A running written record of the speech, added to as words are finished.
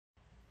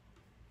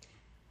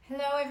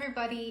Hello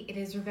everybody, it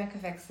is Rebecca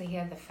Vexler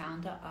here, the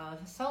founder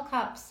of SoL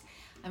Cups.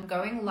 I'm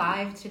going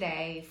live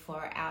today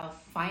for our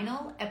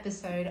final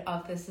episode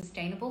of the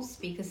Sustainable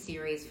Speaker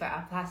Series for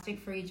our Plastic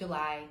Free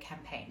July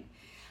campaign.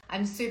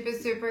 I'm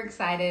super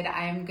excited.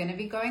 I'm going to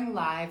be going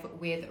live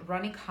with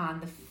Ronni Kahn,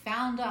 the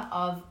founder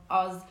of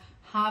Oz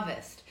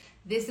Harvest.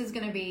 This is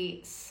going to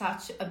be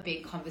such a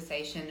big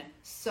conversation,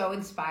 so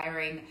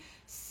inspiring,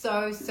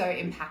 so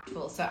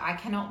impactful. So I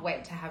cannot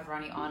wait to have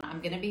Ronni on.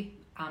 I'm going to be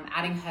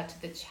adding her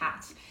to the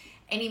chat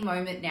any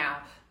moment now,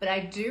 but I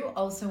do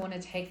also want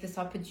to take this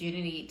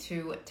opportunity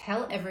to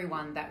tell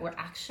everyone that we're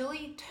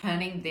actually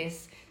turning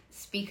this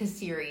speaker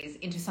series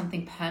into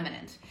something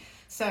permanent.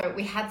 So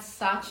we had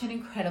such an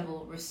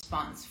incredible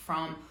response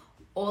from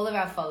all of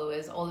our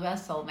followers, all of our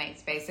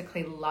soulmates,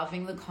 basically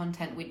loving the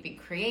content we'd be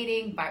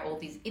creating by all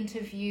these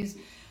interviews.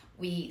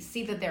 We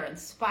see that they're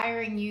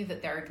inspiring you,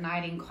 that they're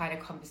igniting quite a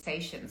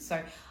conversation.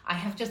 So I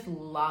have just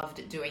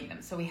loved doing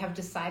them. So we have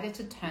decided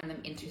to turn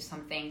them into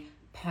something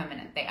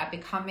permanent. They are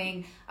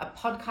becoming a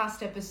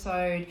podcast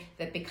episode,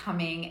 they're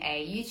becoming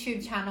a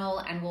YouTube channel,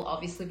 and we'll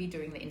obviously be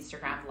doing the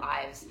Instagram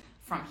lives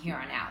from here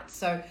on out.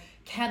 So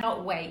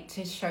cannot wait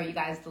to show you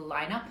guys the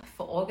lineup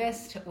for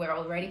August. We're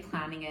already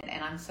planning it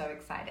and I'm so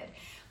excited.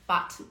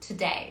 But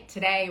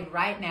today,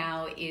 right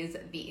now is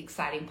the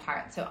exciting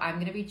part. So I'm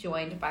going to be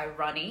joined by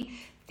Ronni,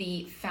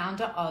 the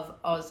founder of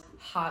Oz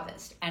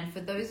Harvest. And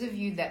for those of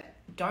you that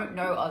don't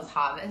know Oz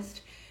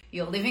Harvest,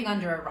 you're living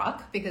under a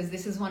rock, because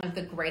this is one of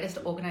the greatest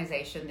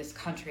organizations this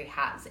country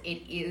has.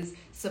 It is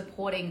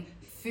supporting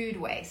food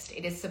waste.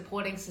 It is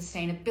supporting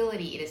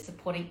sustainability. It is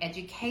supporting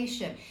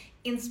education,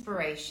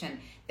 inspiration.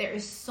 There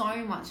is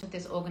so much that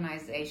this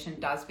organization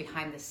does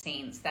behind the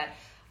scenes that,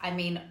 I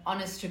mean,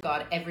 honest to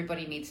God,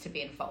 everybody needs to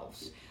be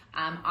involved.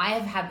 I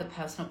have had the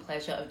personal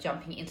pleasure of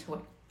jumping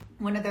into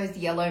one of those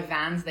yellow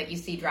vans that you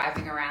see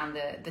driving around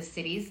the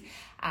cities,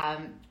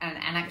 and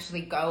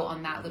actually go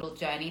on that little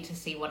journey to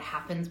see what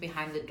happens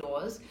behind the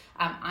doors.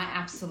 I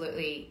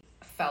absolutely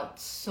felt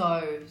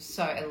so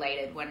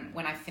elated when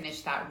I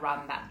finished that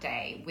run that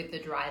day with the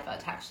driver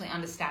to actually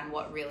understand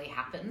what really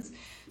happens.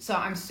 So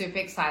I'm super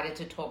excited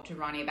to talk to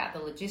Ronni about the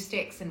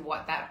logistics and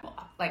what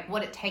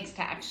it takes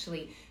to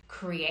actually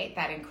create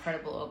that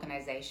incredible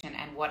organization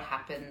and what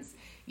happens,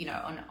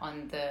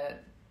 on the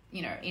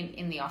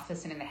in the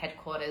office and in the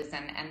headquarters,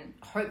 and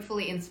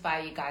hopefully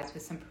inspire you guys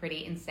with some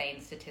pretty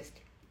insane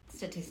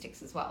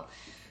statistics as well.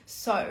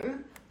 So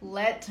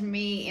let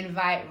me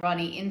invite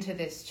Ronni into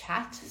this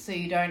chat so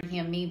you don't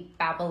hear me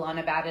babble on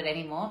about it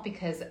anymore,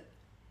 because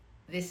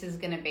this is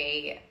going to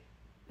be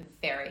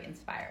very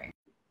inspiring.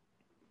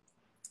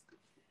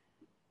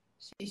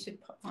 She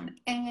should pop on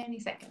any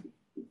second.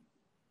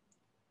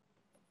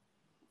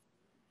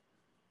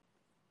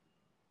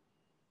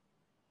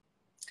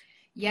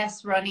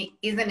 Yes, Ronni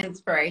is an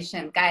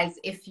inspiration. Guys,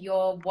 if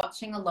you're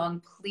watching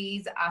along,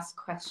 please ask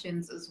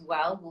questions as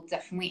well. We'll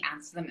definitely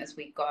answer them as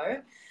we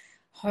go.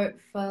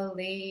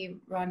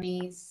 Hopefully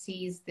Ronni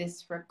sees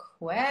this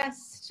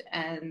request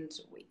and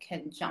we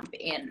can jump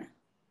in.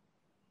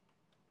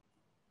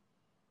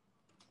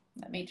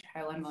 Let me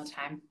try one more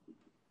time.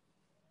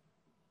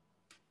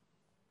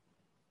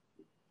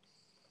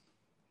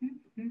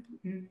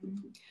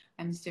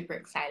 I'm super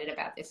excited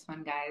about this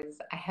one, guys.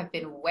 I have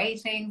been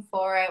waiting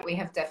for it. We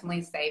have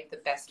definitely saved the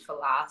best for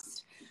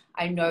last.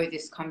 I know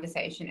this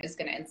conversation is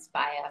going to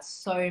inspire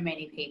so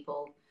many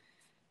people.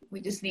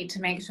 We just need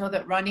to make sure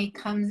that Ronni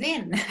comes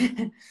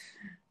in.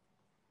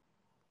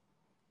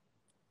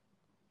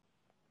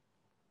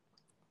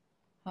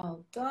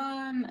 Hold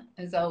on.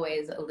 There's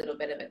always a little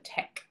bit of a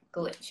tech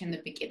glitch in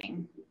the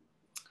beginning.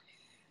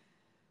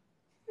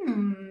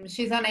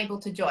 She's unable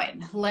to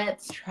join.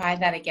 Let's try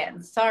that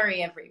again.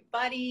 Sorry,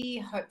 everybody.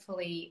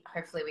 Hopefully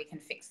we can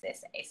fix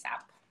this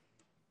ASAP.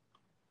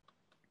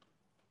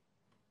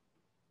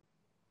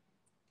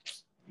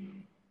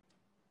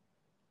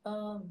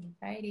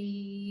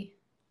 Alrighty.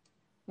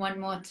 One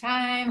more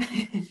time.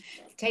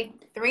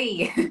 Take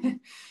 3.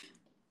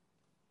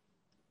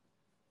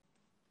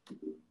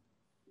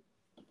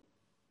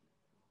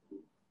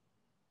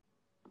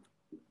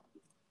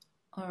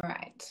 All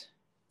right.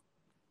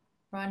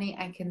 Ronni,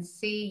 I can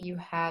see you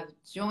have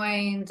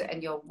joined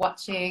and you're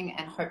watching,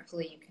 and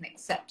hopefully you can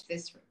accept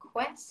this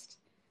request.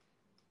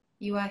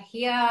 You are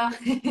here.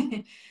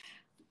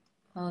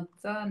 Hold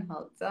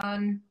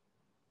on.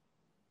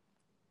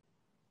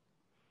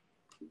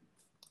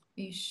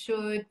 You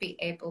should be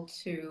able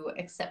to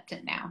accept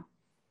it now.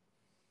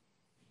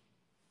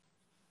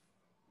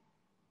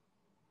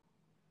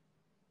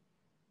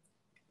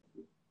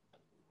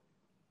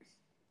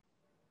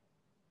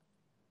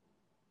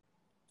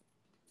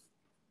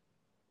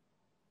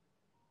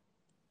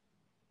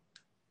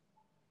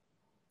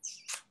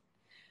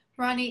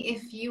 Ronni,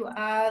 if you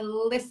are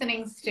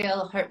listening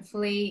still,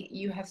 hopefully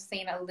you have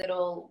seen a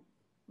little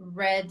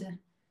red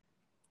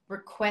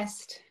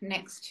request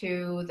next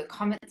to the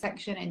comment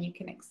section and you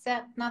can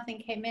accept. Nothing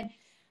came in.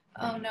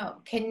 Oh no.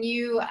 Can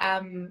you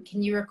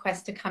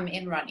request to come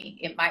in, Ronni?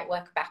 It might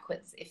work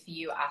backwards if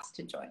you ask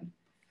to join.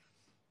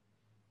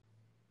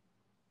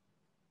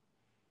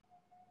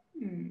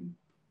 Hmm.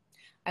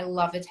 I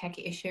love a tech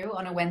issue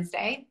on a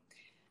Wednesday.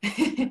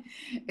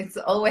 It's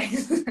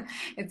always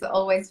it's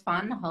always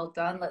fun. Hold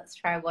on, let's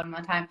try one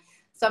more time.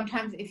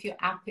 Sometimes if your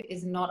app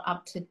is not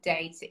up to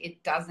date,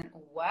 it doesn't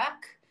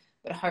work,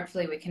 but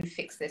hopefully we can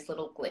fix this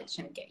little glitch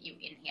and get you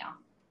in here.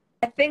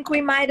 I think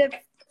we might have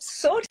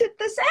sorted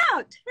this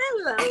out.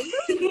 Hello.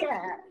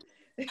 Yeah.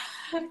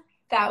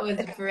 That was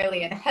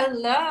brilliant.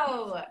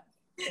 Hello.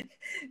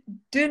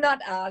 Do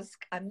not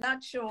ask. I'm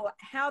not sure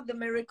how the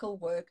miracle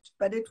worked,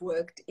 but it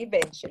worked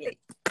eventually.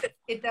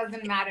 It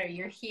doesn't matter.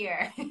 You're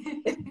here.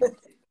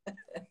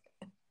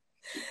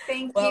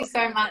 Thank you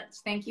so much.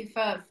 Thank you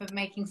for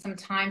making some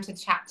time to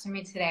chat to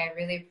me today. I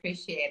really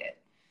appreciate it.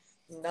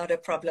 Not a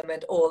problem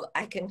at all.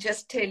 I can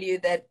just tell you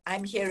that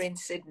I'm here in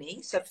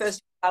Sydney. So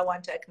first, I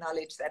want to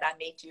acknowledge that I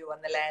meet you on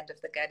the land of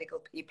the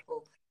Gadigal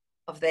people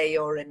of the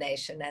Eora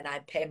Nation, and I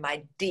pay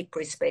my deep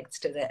respects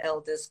to the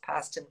elders,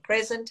 past and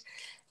present,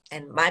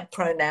 and my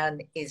pronoun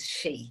is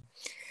she.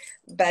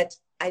 But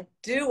I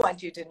do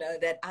want you to know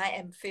that I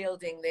am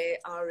fielding, there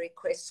are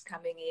requests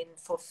coming in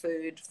for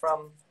food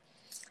from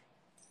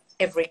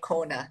every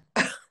corner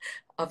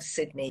of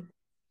Sydney.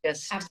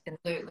 Just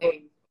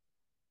absolutely.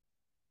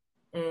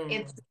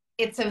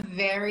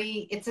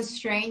 It's a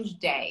strange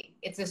day.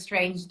 It's a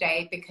strange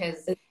day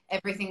because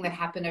everything that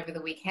happened over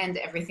the weekend,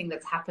 everything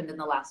that's happened in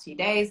the last few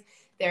days,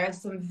 there are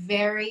some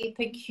very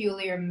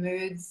peculiar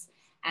moods,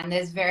 and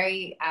there's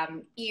very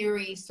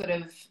eerie sort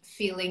of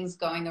feelings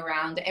going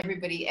around.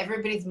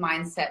 Everybody's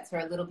mindsets are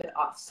a little bit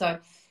off. So,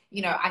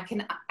 you know, I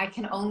can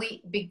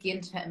only begin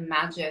to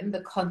imagine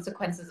the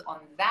consequences on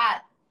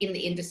that in the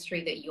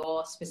industry that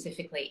you're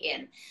specifically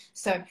in.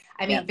 So,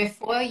 I mean,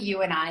 before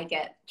you and I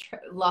get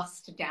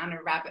lost down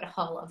a rabbit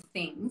hole of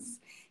things,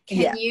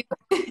 can you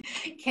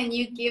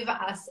give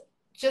us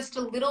just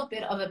a little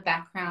bit of a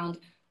background?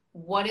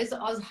 What is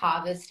Oz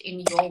Harvest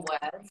in your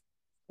words?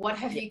 What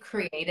have you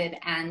created?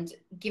 And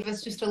give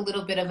us just a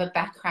little bit of a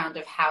background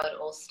of how it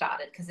all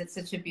started, because it's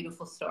such a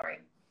beautiful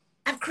story.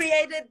 I've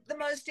created the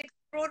most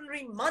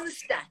extraordinary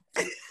monster.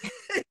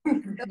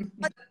 The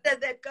monster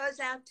that goes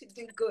out to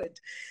do good.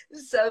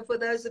 So for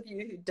those of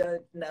you who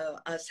don't know,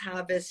 Oz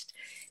Harvest,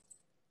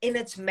 in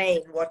its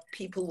main, what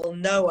people will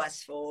know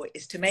us for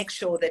is to make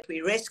sure that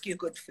we rescue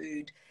good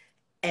food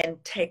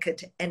and take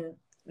it and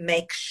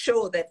make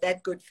sure that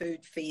that good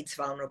food feeds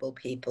vulnerable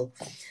people.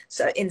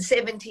 So in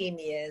 17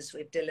 years,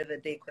 we've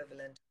delivered the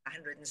equivalent of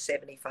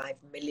 175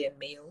 million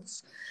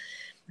meals.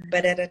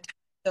 But at a time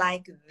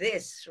like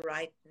this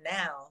right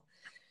now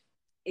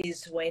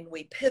is when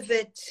we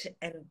pivot,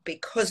 and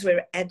because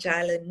we're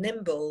agile and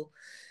nimble,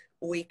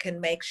 we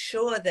can make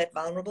sure that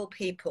vulnerable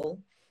people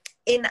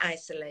in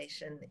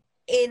isolation,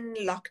 in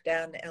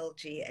lockdown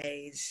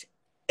LGAs,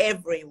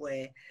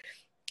 everywhere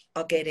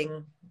are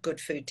getting good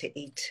food to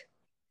eat.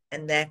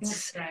 And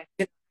that's right.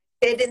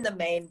 Said in the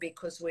main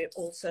because we're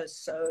also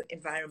so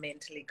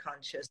environmentally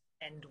conscious,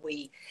 and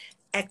we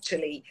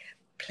actually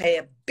play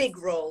a big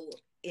role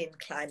in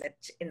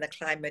the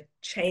climate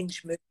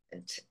change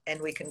movement, and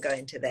we can go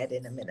into that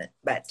in a minute.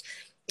 But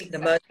the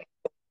most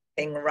important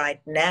thing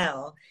right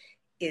now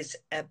is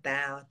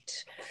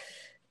about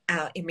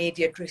our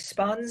immediate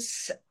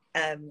response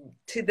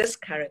to this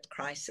current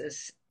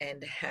crisis,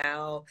 and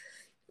how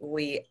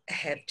we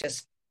have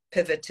just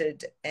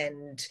pivoted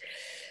and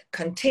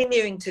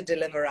continuing to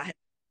deliver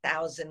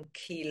 100,000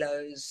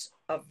 kilos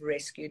of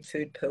rescued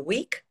food per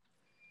week,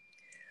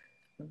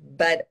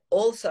 but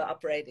also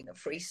operating a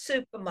free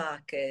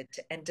supermarket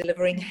and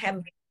delivering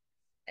hamburgers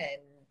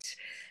and,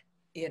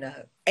 you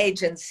know,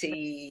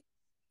 agency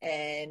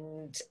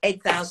and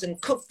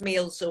 8,000 cooked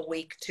meals a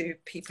week to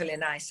people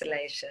in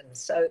isolation.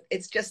 So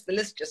it's just, the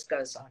list just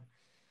goes on.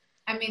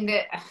 I mean,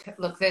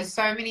 look, there's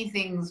so many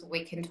things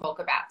we can talk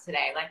about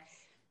today. Like,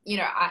 you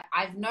know,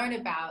 I've known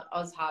about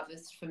Oz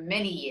Harvest for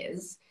many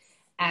years,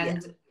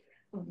 and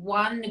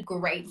one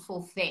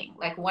grateful thing,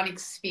 like one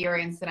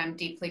experience that I'm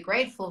deeply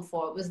grateful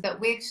for, was that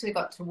we actually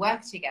got to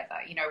work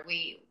together. You know,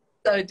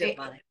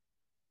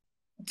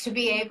 to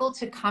be able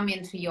to come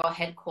into your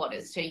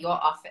headquarters, to your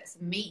office,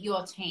 meet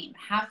your team,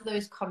 have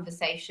those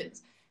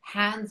conversations,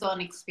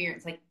 hands-on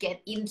experience, like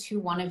get into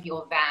one of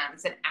your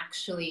vans and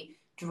actually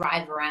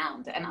drive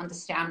around and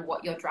understand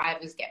what your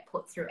drivers get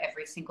put through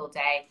every single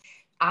day.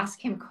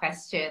 Ask him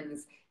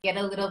questions, get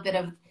a little bit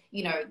of,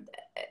 you know,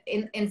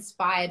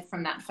 inspired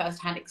from that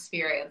firsthand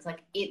experience.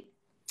 Like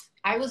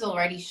I was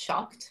already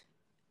shocked,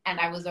 and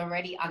I was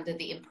already under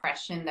the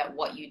impression that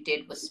what you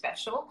did was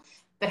special,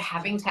 but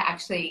having to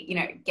actually, you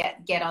know,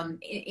 get on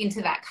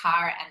into that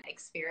car and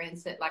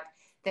experience it, like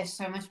there's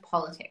so much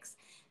politics.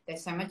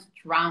 There's so much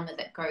drama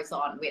that goes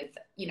on with,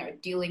 you know,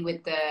 dealing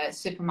with the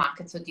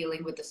supermarkets or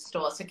dealing with the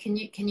store. So can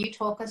you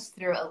talk us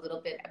through a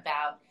little bit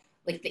about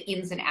like the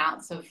ins and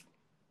outs of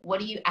what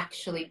are you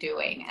actually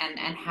doing,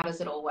 and how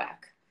does it all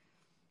work?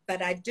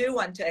 But I do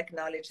want to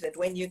acknowledge that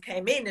when you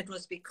came in, it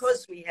was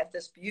because we have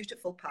this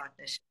beautiful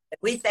partnership.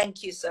 We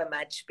thank you so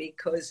much,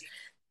 because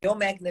your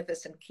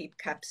magnificent keep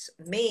cups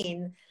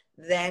mean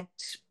that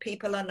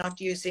people are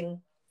not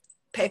using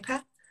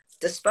paper,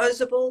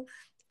 disposable,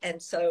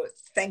 And so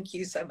thank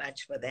you so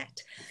much for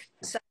that.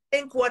 So I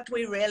think what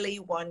we really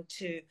want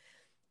to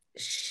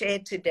share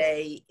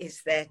today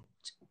is that,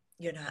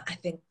 I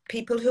think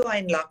people who are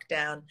in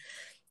lockdown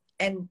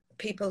and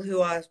people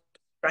who are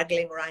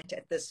struggling right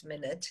at this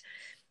minute,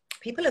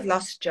 people have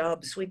lost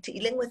jobs. We're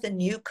dealing with a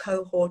new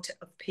cohort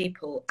of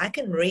people. I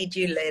can read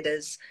you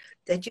letters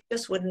that you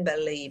just wouldn't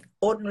believe.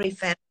 Ordinary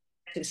families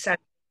who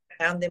suddenly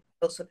found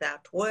themselves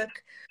without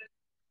work,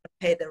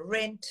 pay the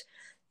rent,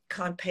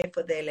 can't pay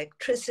for their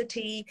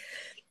electricity,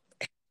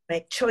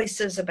 make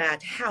choices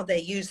about how they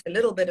use the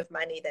little bit of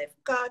money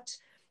they've got,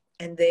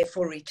 and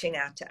therefore reaching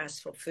out to us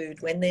for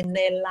food when in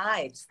their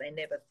lives they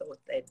never thought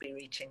they'd be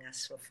reaching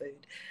us for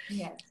food.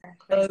 Yeah,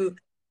 exactly. So,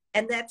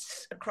 and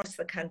that's across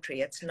the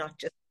country. It's not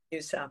just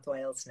New South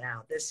Wales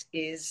now. This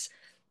is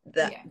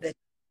the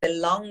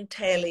long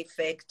tail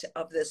effect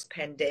of this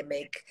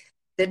pandemic.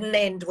 Didn't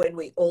end when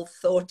we all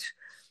thought,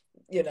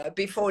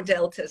 before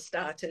Delta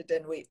started,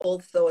 and we all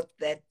thought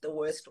that the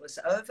worst was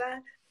over.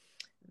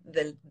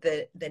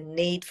 The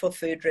need for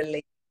food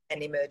relief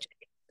and emergency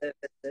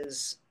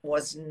services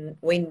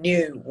we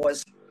knew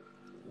was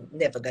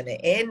never going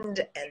to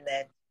end, and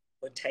that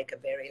would take a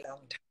very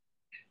long time.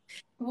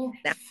 Well,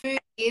 food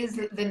is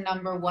the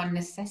number one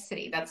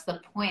necessity. That's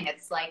the point.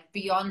 It's like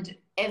beyond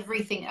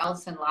everything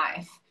else in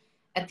life.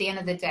 At the end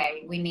of the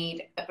day, we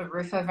need a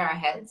roof over our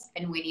heads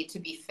and we need to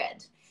be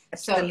fed.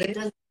 Absolutely.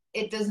 So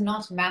it does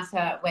not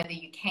matter whether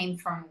you came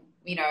from,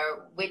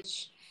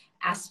 which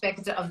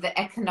aspect of the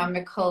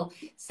economical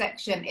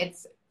section.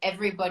 It's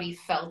everybody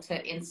felt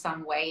it in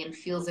some way and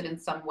feels it in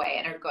some way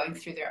and are going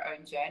through their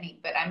own journey.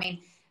 But I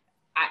mean,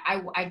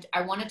 I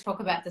want to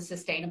talk about the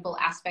sustainable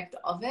aspect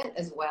of it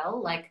as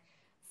well. Like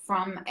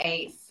from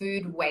a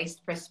food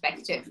waste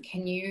perspective,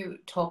 can you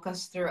talk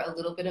us through a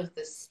little bit of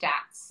the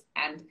stats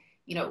and,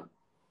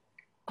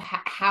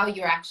 how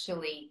you're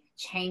actually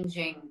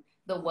changing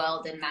the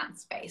world in that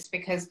space?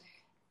 Because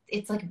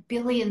it's like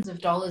billions of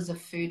dollars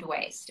of food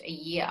waste a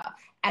year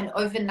and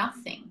over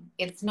nothing.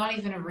 It's not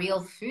even a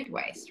real food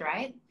waste,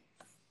 right?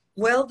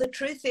 Well, the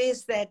truth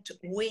is that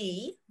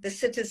we, the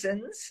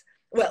citizens,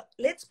 well,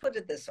 let's put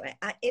it this way.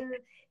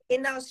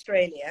 In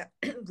Australia,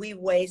 we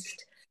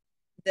waste,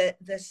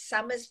 the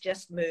summer's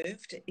just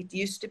moved. It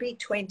used to be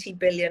 $20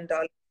 billion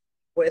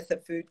worth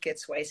of food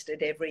gets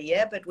wasted every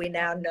year, but we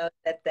now know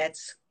that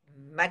that's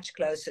much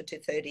closer to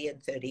 30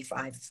 and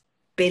 35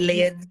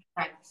 billion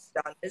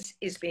dollars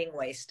is being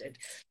wasted.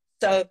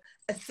 So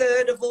a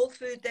third of all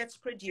food that's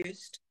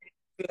produced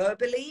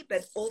globally,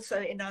 but also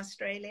in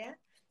Australia,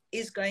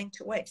 is going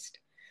to waste.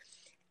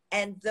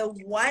 And the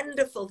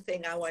wonderful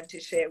thing I want to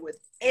share with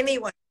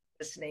anyone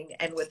listening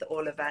and with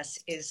all of us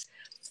is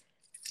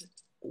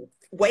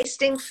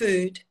wasting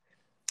food,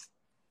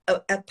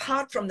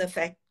 apart from the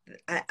fact,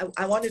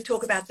 I want to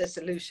talk about the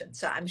solution.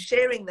 So I'm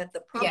sharing that the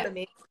problem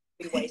is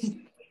we waste.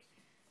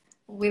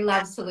 We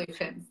love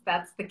solutions.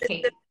 That's the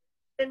key. The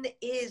solution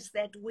is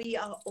that we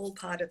are all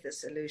part of the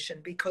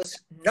solution, because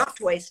not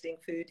wasting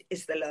food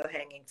is the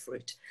low-hanging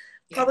fruit.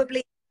 Yeah.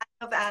 Probably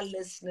none of our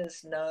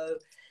listeners know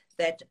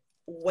that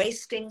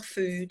wasting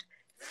food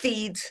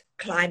feeds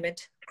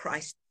climate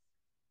crisis.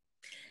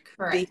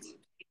 Correct.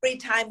 Every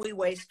time we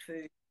waste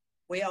food,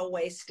 we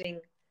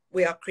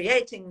are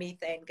creating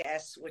methane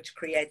gas, which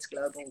creates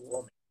global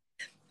warming.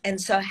 And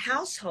so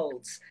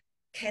households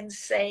can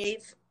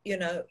save,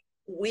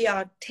 we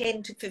are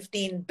 $10 to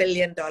 $15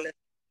 billion the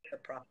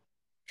problem.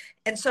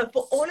 And so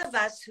for all of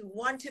us who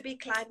want to be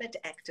climate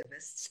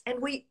activists, and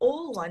we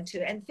all want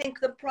to, and think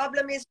the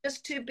problem is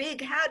just too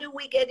big, how do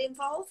we get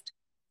involved?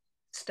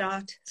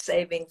 Start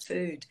saving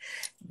food.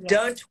 Yeah.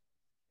 Don't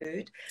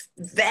food,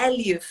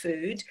 value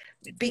food,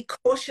 be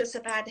cautious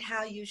about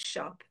how you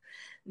shop,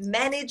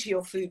 manage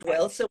your food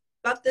well. So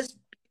we've got this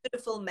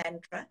beautiful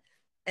mantra,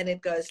 and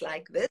it goes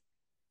like this: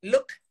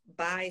 look,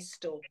 buy,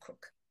 store,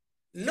 cook.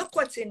 Look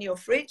what's in your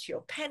fridge,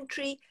 your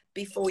pantry,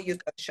 before you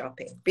go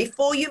shopping.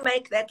 Before you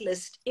make that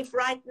list, if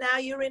right now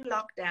you're in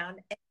lockdown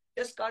and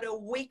you've just got a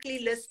weekly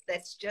list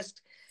that's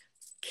just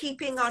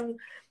keeping on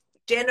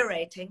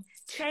generating,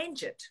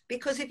 change it.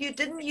 Because if you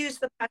didn't use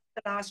the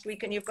pasta last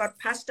week and you've got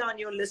pasta on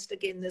your list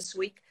again this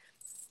week,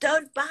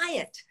 don't buy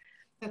it.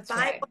 That's buy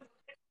right.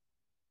 it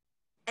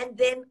and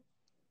then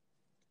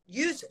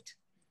use it.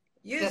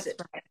 Use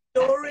it. Right.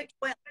 Store it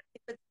well.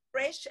 If it's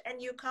fresh and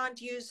you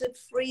can't use it,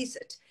 freeze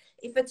it.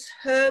 If it's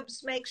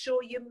herbs, make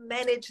sure you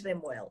manage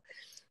them well.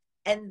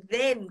 And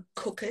then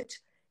cook it,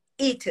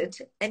 eat it,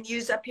 and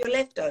use up your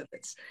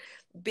leftovers.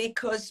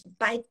 Because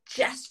by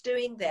just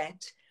doing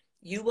that,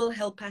 you will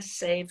help us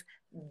save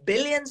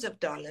billions of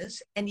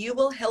dollars, and you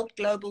will help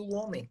global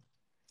warming.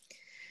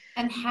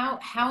 And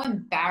how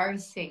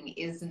embarrassing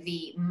is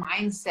the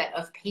mindset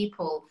of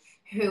people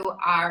who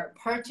are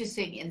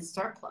purchasing in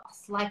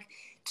surplus? Like,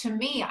 to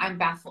me, I'm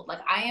baffled.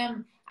 Like, I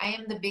am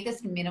the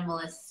biggest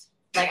minimalist.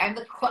 Like, I'm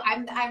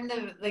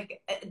the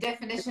like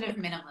definition of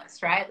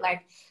minimalist, right?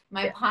 Like,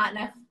 my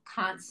partner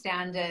can't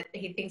stand it.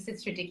 He thinks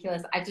it's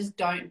ridiculous. I just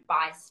don't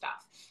buy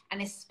stuff.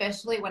 And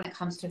especially when it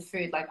comes to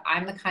food, like,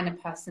 I'm the kind of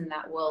person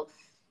that will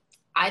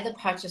either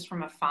purchase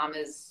from a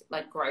farmer's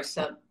like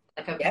grocer,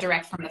 like a Yep.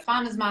 direct from the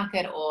farmer's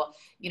market, or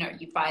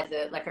you buy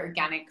the like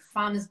organic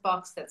farmer's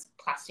box that's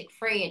plastic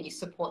free and you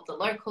support the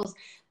locals.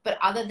 But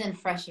other than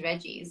fresh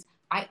veggies,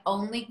 I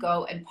only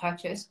go and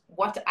purchase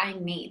what I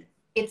need.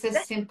 It's as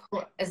That,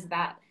 simple as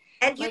that.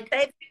 and you Like,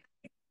 save,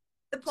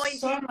 the point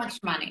so is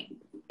much money.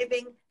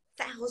 saving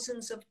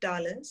thousands of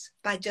dollars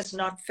by just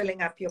not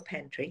filling up your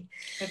pantry.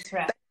 That's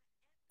right. But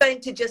I'm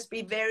going to just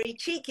be very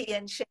cheeky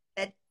and share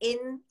that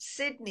in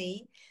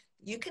Sydney,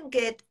 you can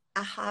get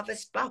a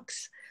harvest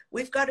box.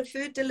 We've got a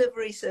food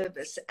delivery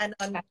service, and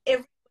on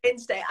every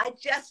Wednesday, I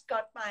just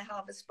got my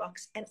harvest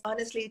box, and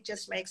honestly, it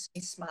just makes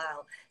me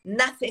smile.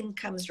 Nothing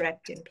comes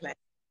wrapped in plastic.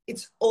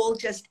 It's all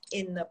just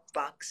in the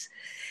box,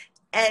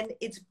 and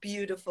it's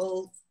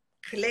beautiful,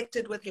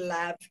 collected with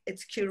love.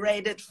 It's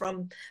curated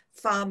from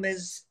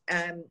farmers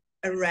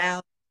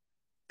around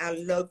our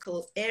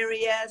local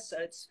area, so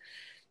it's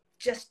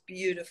just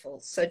beautiful.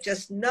 So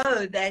just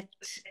know that,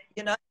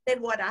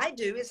 then what I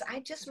do is I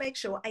just make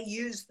sure I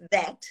use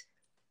that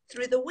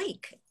through the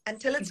week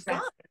until it's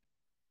gone.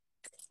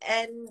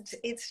 And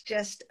it's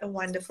just a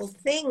wonderful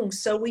thing.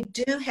 So we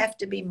do have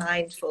to be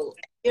mindful.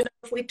 If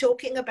we're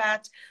talking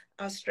about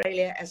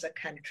Australia as a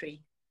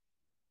country,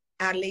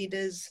 our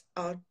leaders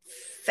are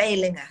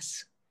failing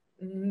us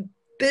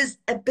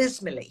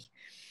abysmally.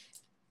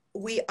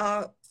 We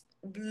are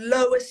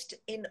lowest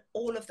in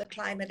all of the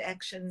climate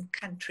action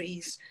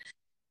countries,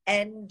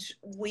 and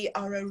we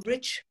are a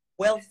rich,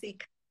 wealthy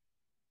country,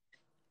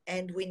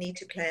 and we need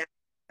to play our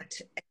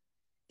part.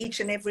 Each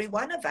and every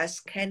one of us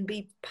can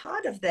be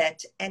part of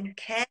that and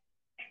can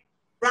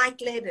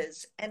write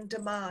letters and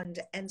demand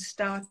and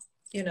start,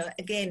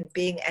 again,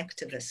 being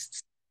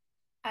activists.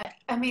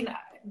 I mean,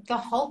 the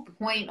whole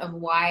point of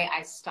why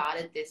I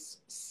started this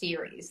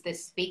series,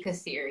 this speaker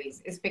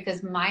series, is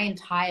because my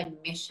entire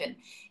mission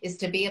is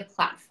to be a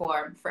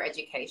platform for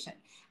education.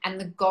 And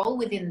the goal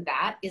within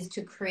that is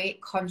to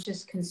create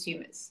conscious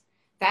consumers.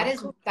 That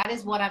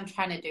is what I'm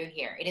trying to do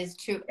here. It is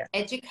to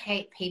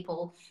educate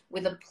people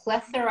with a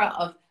plethora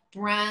of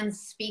brands,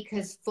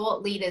 speakers,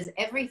 thought leaders,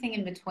 everything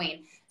in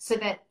between, so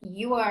that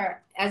you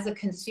are, as a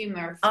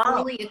consumer,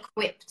 fully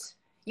equipped.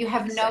 You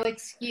have no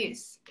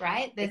excuse,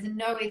 right? There's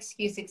no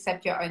excuse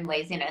except your own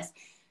laziness,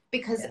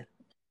 because it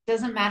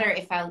doesn't matter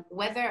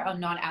whether or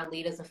not our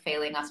leaders are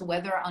failing us,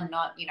 whether or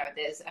not,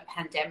 there's a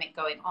pandemic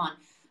going on.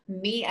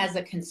 Me as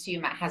a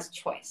consumer has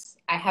choice.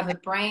 I have a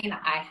brain.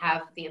 I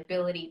have the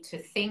ability to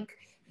think.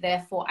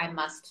 Therefore, I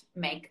must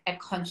make a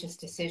conscious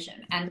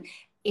decision. And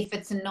if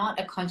it's not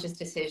a conscious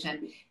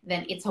decision,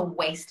 then it's a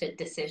wasted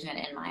decision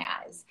in my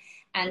eyes.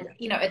 And,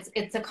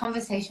 it's a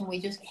conversation we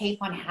just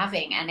keep on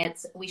having, and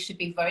we should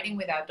be voting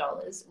with our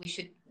dollars.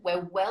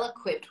 We're well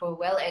equipped. We're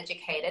well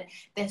educated.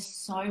 There's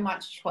so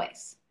much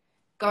choice.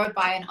 Go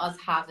buy an Oz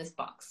Harvest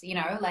box,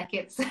 there's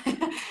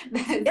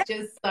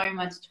just so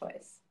much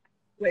choice.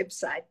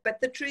 Website.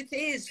 But the truth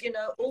is,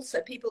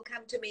 also people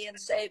come to me and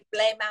say,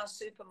 blame our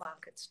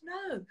supermarkets.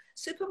 No,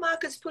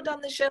 supermarkets put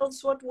on the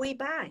shelves what we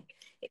buy.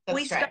 If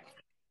we start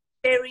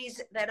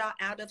berries that are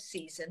out of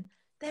season,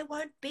 they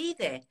won't be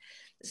there.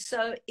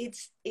 So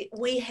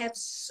we have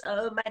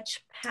so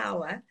much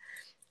power,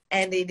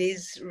 and it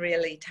is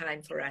really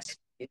time for us to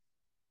do.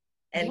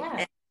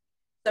 And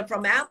so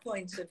from our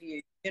point of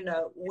view,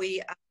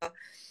 we are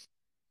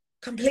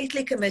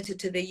completely committed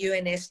to the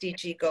UN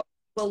SDG goal.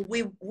 Well,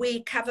 we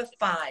cover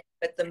 5,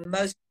 but the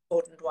most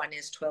important one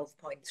is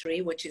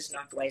 12.3, which is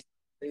not waste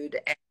food.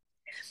 And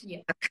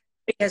our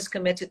country has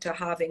committed to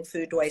halving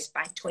food waste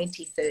by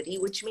 2030,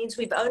 which means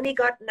we've only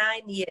got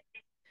 9 years.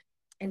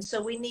 And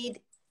so we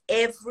need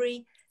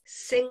every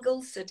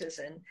single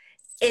citizen,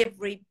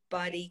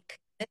 everybody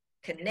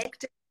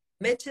connected,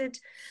 committed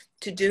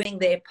to doing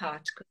their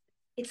part.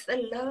 It's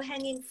the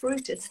low-hanging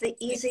fruit. It's the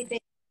easy thing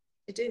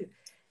to do.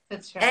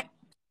 That's right. And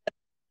the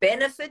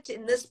benefit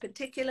in this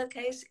particular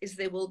case is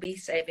there will be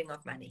saving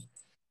of money.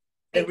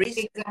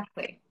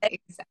 Exactly.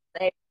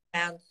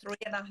 Around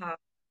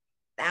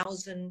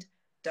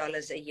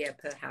 $3,500 a year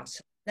per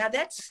household. Now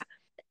that's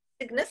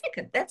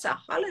significant. That's a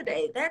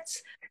holiday.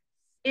 That's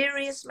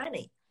serious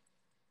money.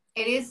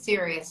 It is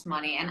serious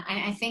money. And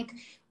I think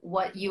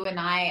what you and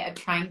I are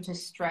trying to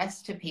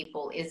stress to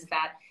people is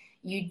that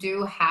you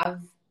do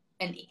have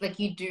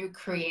you do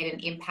create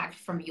an impact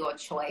from your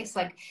choice.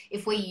 Like,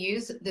 if we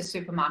use the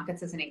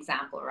supermarkets as an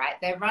example, right?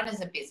 They're run as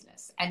a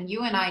business. And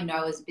you and I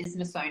know, as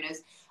business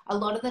owners, a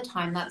lot of the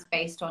time that's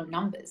based on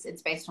numbers.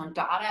 It's based on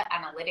data,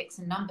 analytics,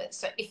 and numbers.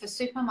 So if a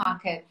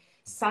supermarket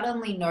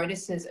suddenly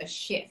notices a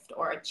shift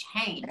or a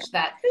change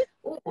that,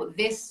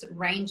 this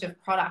range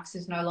of products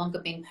is no longer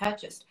being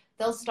purchased,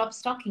 they'll stop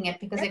stocking it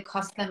because it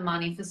costs them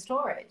money for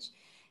storage.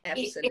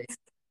 Absolutely.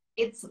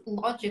 It's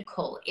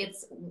logical.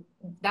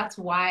 That's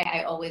why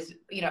I always,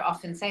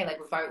 often say, like,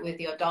 vote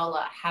with your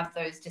dollar, have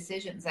those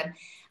decisions. And,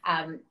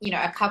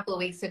 a couple of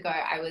weeks ago,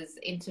 I was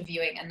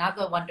interviewing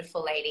another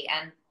wonderful lady,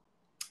 and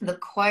the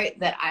quote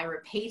that I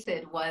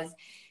repeated was,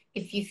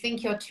 if you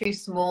think you're too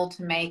small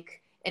to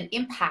make an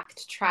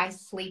impact, try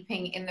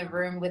sleeping in the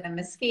room with a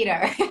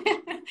mosquito.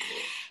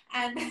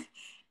 And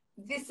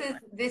this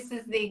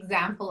is the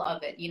example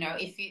of it. You know,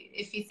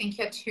 if you think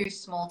you're too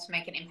small to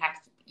make an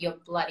impact, you're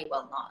bloody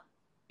well not.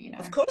 You know,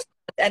 Of course.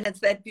 And it's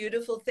that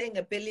beautiful thing,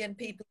 a billion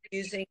people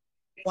using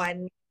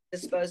one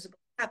disposable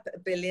cup, a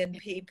billion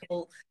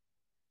people,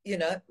 you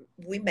know,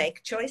 we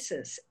make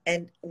choices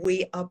and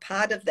we are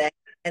part of that.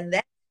 And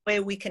that's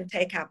where we can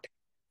take our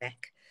power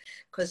back.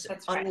 Because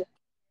that's on right. the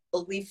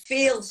whole, we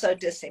feel so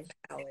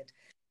disempowered.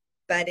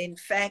 But in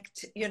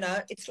fact, you know,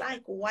 it's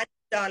like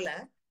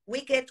 $1.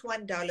 We get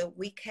 $1,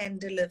 we can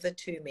deliver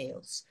 2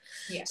 meals.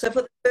 Yeah. So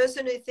for the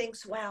person who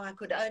thinks, wow, I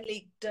could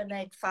only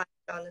donate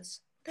 $5,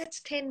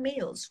 that's 10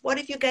 meals. What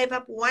if you gave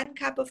up 1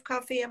 cup of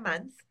coffee a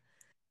month,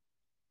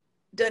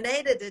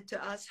 donated it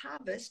to Us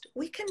Harvest?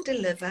 We can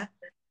deliver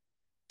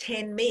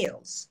 10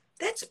 meals.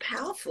 That's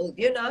powerful,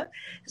 you know.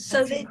 So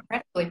That's there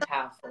incredibly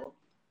powerful.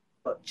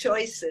 are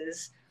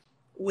choices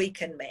we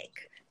can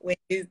make when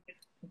you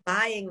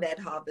buying that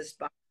harvest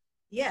box.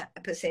 Yeah,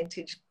 a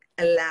percentage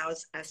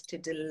allows us to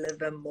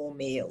deliver more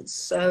meals.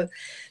 So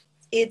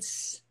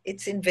it's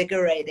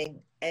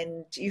invigorating,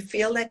 and you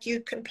feel that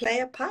you can play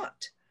a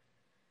part.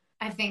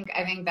 I think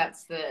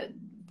that's the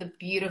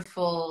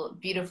beautiful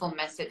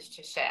message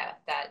to share,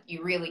 that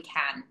you really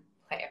can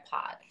play a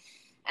part.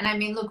 And I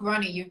mean, look,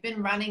 Ronni, you've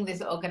been running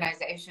this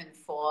organization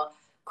for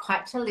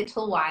quite a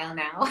little while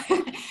now.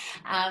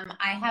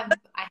 I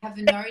have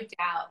no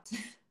doubt.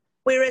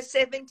 We're a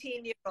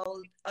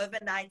 17-year-old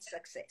overnight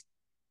success.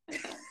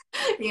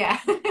 Yeah.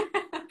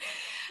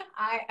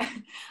 I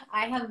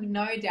I have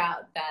no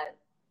doubt that,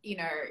 you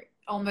know,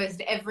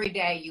 almost every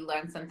day you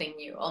learn something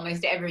new.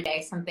 Almost every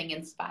day something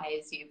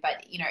inspires you.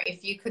 But, you know,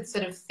 if you could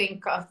sort of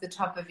think off the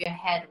top of your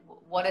head,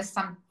 what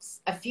are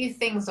a few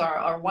things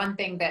or one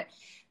thing that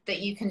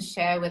you can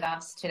share with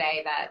us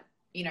today that,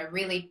 you know,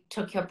 really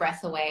took your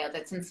breath away, or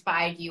that's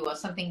inspired you, or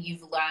something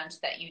you've learned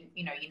that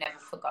you know you never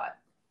forgot?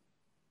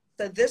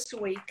 So this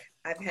week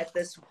I've had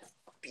this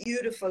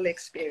beautiful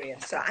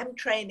experience. So I'm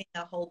training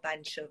a whole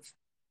bunch of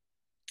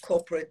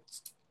corporate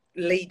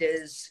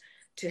leaders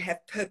to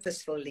have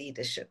purposeful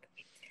leadership.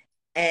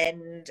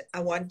 And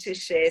I want to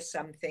share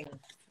something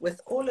with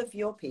all of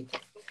your people.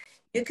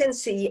 You can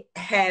see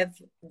have,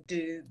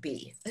 do,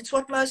 be. It's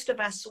what most of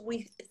us,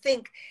 we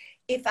think,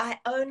 if I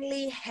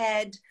only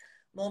had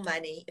more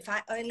money, if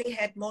I only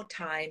had more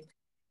time,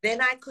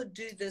 then I could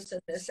do this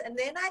and this, and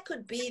then I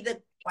could be the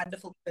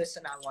wonderful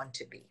person I want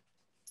to be.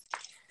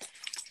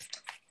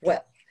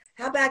 Well,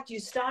 how about you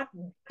start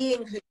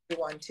being who you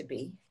want to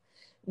be?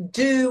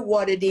 Do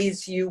what it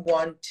is you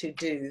want to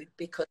do,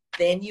 because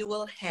then you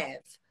will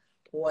have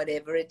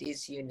whatever it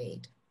is you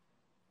need.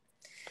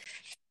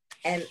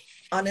 And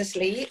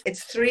honestly,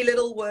 it's 3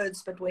 little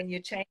words, but when you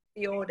change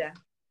the order,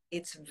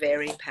 it's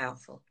very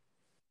powerful.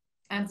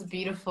 That's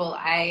beautiful.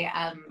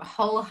 I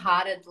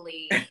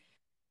wholeheartedly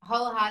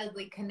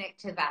connect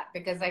to that,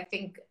 because I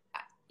think,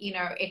 you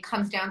know, it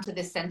comes down to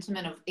this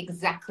sentiment of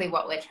exactly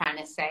what we're trying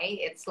to say.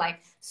 It's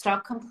like,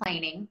 stop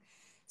complaining,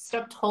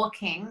 stop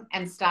talking,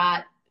 and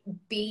start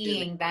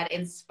being that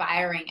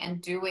inspiring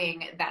and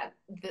doing that,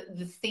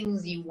 the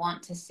things you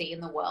want to see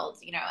in the world,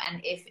 you know. And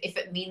if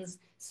it means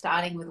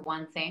starting with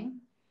one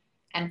thing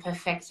and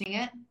perfecting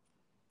it,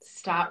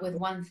 start with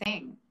one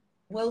thing.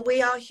 Well,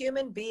 we are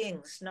human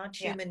beings, not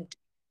human. Yeah.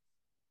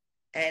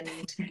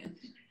 And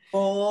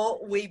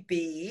more we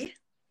be,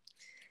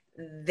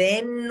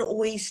 then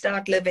we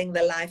start living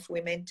the life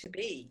we're meant to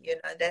be. You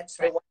know, that's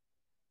right.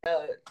 The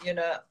one, you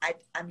know,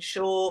 I'm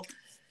sure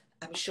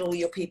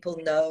your people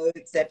know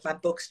that my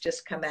book's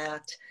just come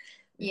out.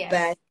 Yes.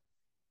 But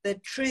the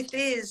truth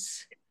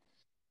is,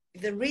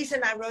 the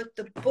reason I wrote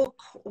the book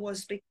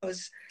was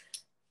because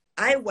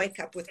I wake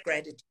up with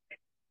gratitude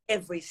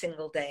every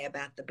single day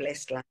about the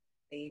blessed life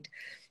I lead.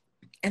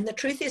 And the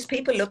truth is,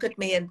 people look at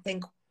me and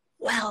think,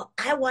 well,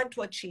 I want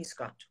what she's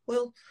got.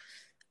 Well,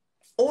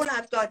 all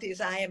I've got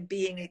is I am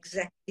being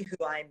exactly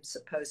who I'm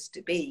supposed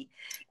to be.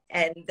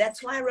 And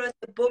that's why I wrote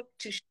the book,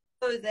 to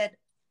show that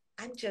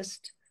I'm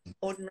just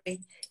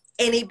ordinary.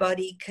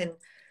 Anybody can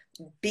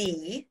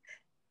be.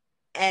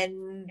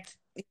 And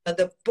you know,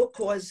 the book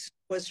was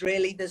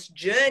really this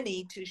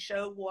journey to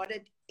show what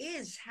it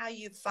is, how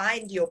you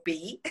find your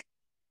be.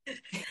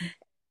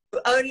 You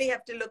only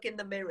have to look in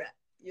the mirror,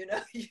 you know,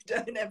 you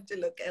don't have to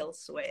look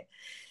elsewhere.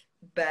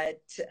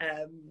 But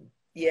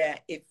yeah,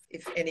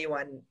 if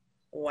anyone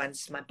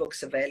wants, my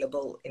book's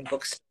available in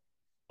books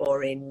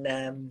or in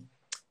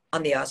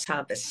on the Us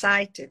Harvest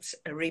site. It's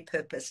A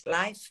Repurposed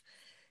Life,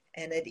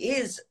 and it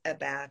is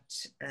about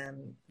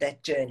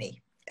that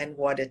journey and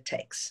what it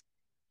takes.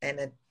 And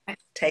it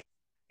takes.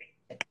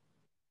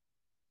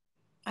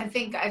 I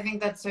think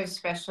that's so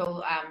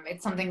special.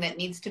 It's something that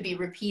needs to be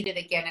repeated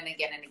again and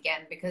again and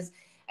again, because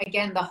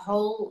again, the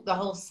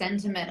whole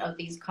sentiment of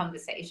these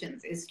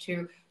conversations is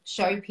to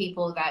show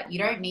people that you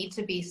don't need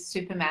to be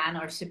Superman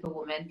or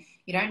Superwoman.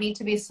 You don't need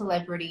to be a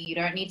celebrity. You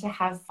don't need to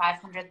have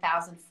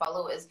 500,000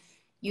 followers.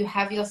 You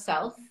have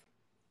yourself.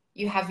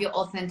 You have your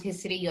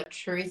authenticity, your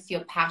truth,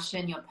 your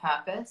passion, your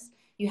purpose.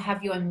 You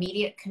have your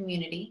immediate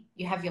community.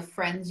 You have your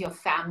friends, your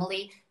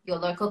family, your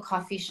local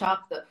coffee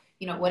shop,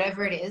 you know,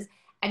 whatever it is.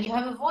 and you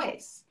have a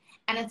voice.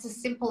 And it's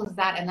as simple as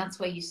that. And that's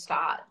where you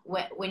start.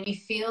 When you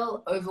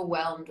feel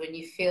overwhelmed, when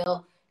you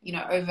feel,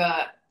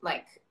 over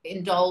like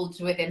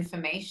indulged with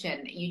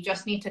information, you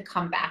just need to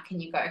come back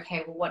and you go,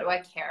 okay, well, what do I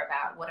care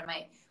about?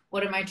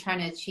 What am I trying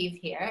to achieve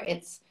here?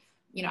 It's,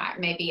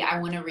 maybe I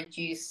want to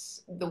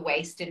reduce the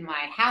waste in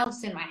my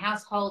house, in my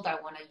household. I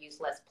want to use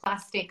less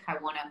plastic. I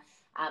want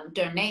to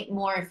donate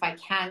more if I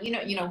can,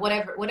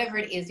 whatever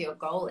it is your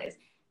goal is.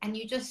 And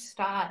you just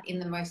start in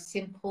the most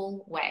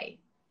simple way.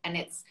 And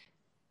it's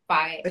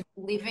by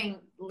living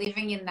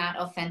in that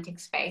authentic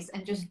space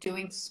and just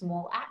doing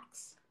small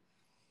acts.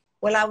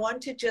 Well, I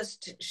want to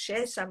just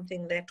share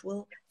something that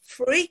will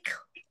freak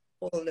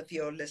all of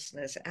your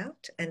listeners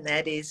out, and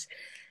that is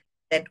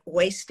that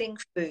wasting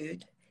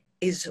food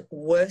is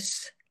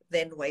worse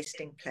than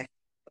wasting plastic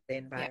for the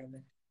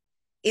environment.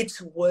 Yeah.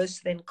 It's worse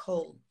than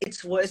coal.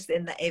 It's worse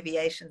than the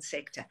aviation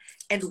sector.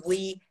 And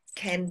we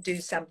can do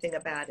something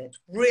about it.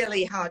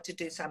 Really hard to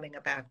do something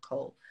about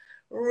coal.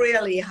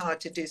 Really hard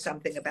to do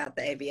something about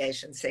the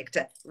aviation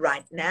sector.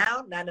 Right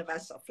now, none of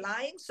us are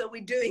flying, so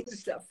we're doing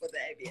stuff for the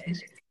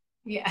aviation.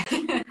 Yeah.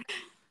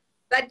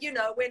 But,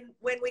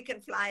 when we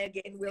can fly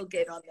again, we'll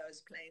get on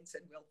those planes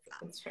and we'll fly.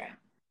 That's right.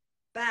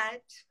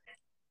 But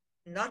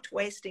not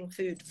wasting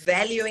food,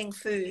 valuing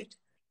food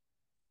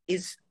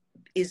is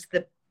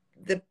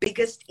the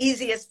biggest,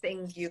 easiest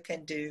thing you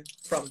can do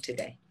from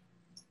today.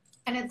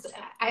 And it's,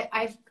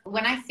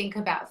 when I think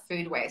about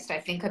food waste, I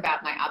think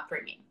about my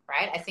upbringing,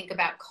 right? I think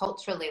about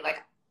culturally,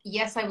 like,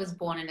 yes, I was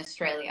born in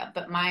Australia,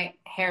 but my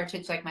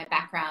heritage, like my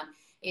background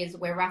is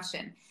we're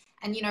Russian.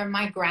 And,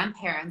 my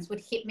grandparents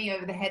would hit me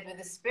over the head with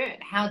a spoon.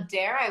 How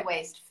dare I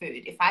waste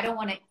food? If I don't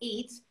want to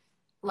eat,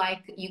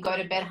 like, you go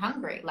to bed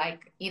hungry,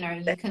 like, you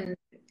can,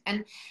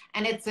 and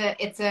it's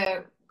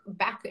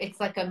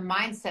like a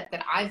mindset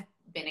that I've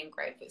been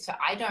engraved with. So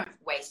I don't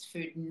waste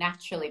food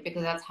naturally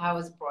because that's how I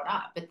was brought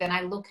up. But then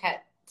I look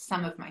at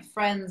some of my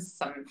friends,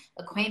 some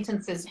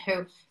acquaintances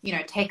who,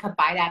 take a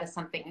bite out of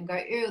something and go,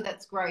 ew,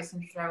 that's gross,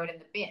 and throw it in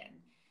the bin.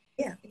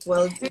 Yeah.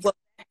 Well,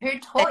 who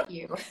taught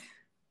you?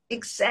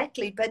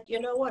 Exactly. But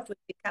you know what?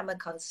 We've become a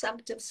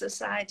consumptive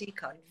society,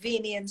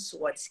 convenience,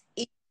 what's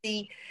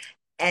easy.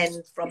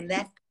 And from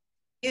that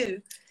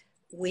view,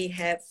 we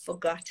have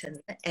forgotten,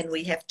 and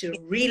we have to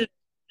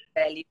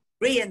value,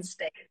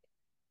 reinstate it,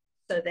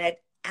 so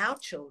that our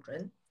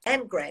children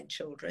and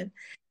grandchildren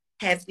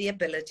have the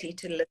ability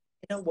to live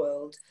in a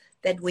world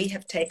that we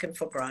have taken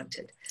for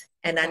granted.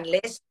 And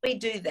unless we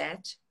do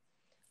that,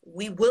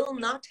 we will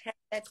not have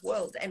that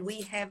world. And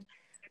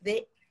there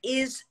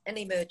is an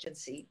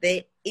emergency.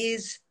 There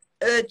is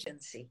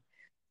urgency.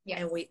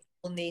 Yeah. And we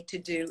all need to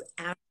do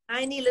our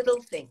tiny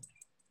little thing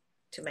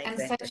to make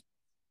that.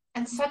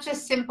 And such a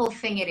simple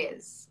thing it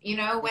is.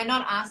 We're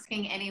not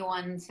asking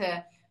anyone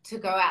to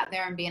go out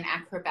there and be an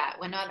acrobat.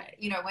 We're not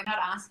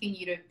asking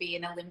you to be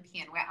an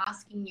Olympian. We're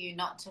asking you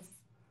not to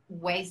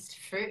waste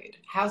food.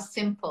 How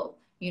simple,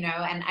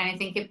 and I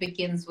think it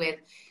begins with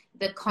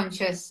the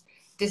conscious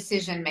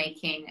decision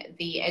making,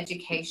 the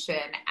education,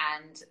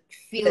 and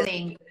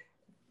feeling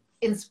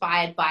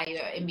inspired by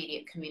your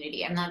immediate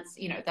community. And that's,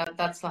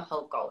 that's the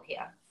whole goal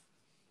here.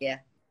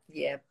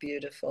 Yeah,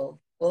 beautiful.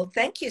 Well,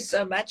 thank you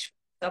so much for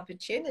the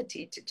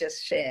opportunity to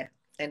just share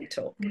and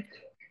talk.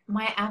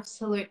 My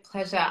absolute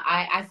pleasure.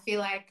 I feel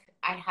like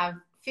I have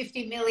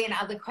 50 million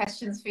other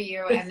questions for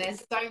you, and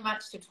there's so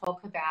much to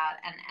talk about.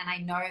 And I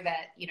know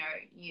that,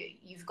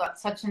 you've got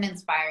such an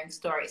inspiring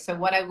story. So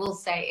what I will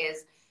say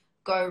is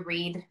go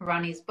read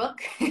Ronnie's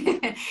book.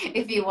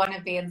 If you want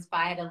to be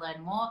inspired and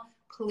learn more,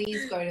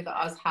 please go to the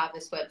Oz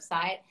Harvest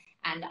website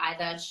and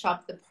either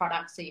shop the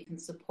product so you can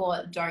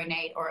support,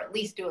 donate, or at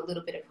least do a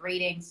little bit of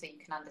reading so you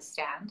can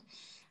understand.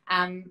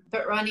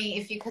 But Ronni,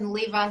 if you can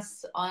leave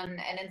us on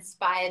an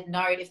inspired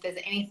note, if there's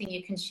anything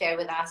you can share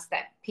with us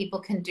that people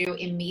can do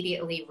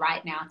immediately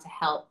right now to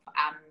help,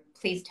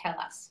 please tell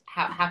us.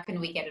 How can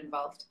we get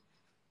involved?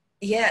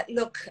 Yeah,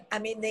 look, I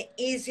mean, the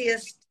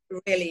easiest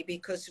really,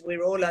 because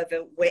we're all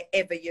over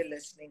wherever you're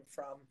listening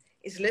from,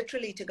 is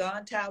literally to go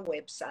onto our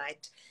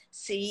website,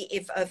 see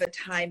if over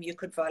time you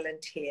could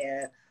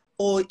volunteer,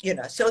 or,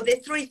 so there are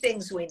three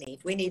things we need.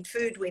 We need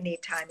food, we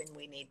need time, and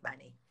we need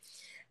money.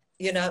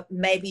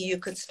 Maybe you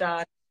could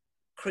start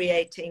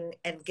creating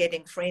and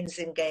getting friends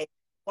engaged,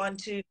 want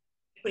to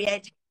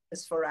create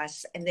this for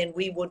us, and then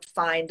we would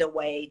find a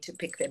way to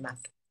pick them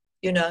up.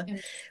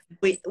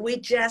 We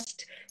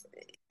just,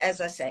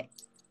 as I say,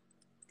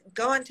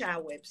 go onto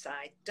our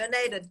website,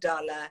 donate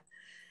 $1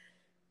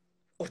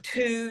 or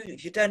 $2.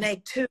 If you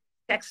donate $2,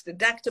 tax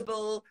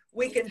deductible,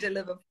 we can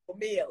deliver 4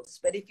 meals.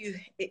 But if you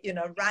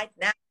right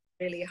now, it's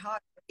really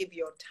hard to give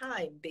your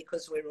time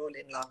because we're all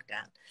in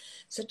lockdown.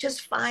 So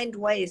just find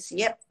ways.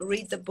 Yep,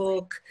 read the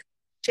book,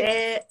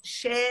 share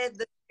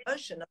the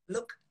notion of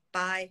look,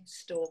 buy,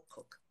 store,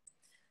 cook.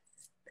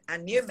 A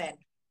new man,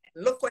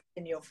 look what's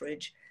in your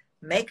fridge,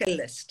 make a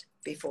list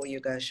before you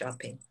go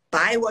shopping.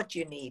 Buy what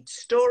you need,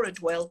 store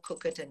it well,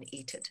 cook it and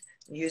eat it.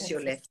 Use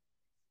your left.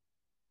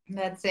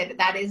 That's it.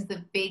 That is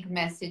the big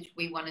message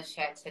we want to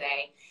share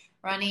today.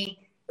 Ronni,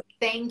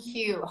 Thank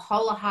you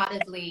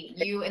wholeheartedly.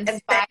 You And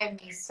inspire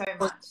me so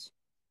much.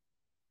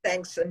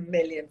 thanks a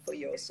million for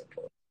your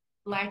support.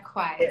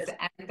 Likewise,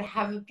 Yes. and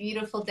have a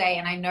beautiful day.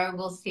 And I know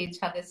we'll see each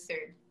other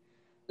soon.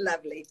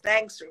 Lovely.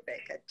 Thanks,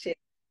 Rebecca. Cheers.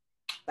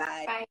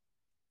 Bye. Bye.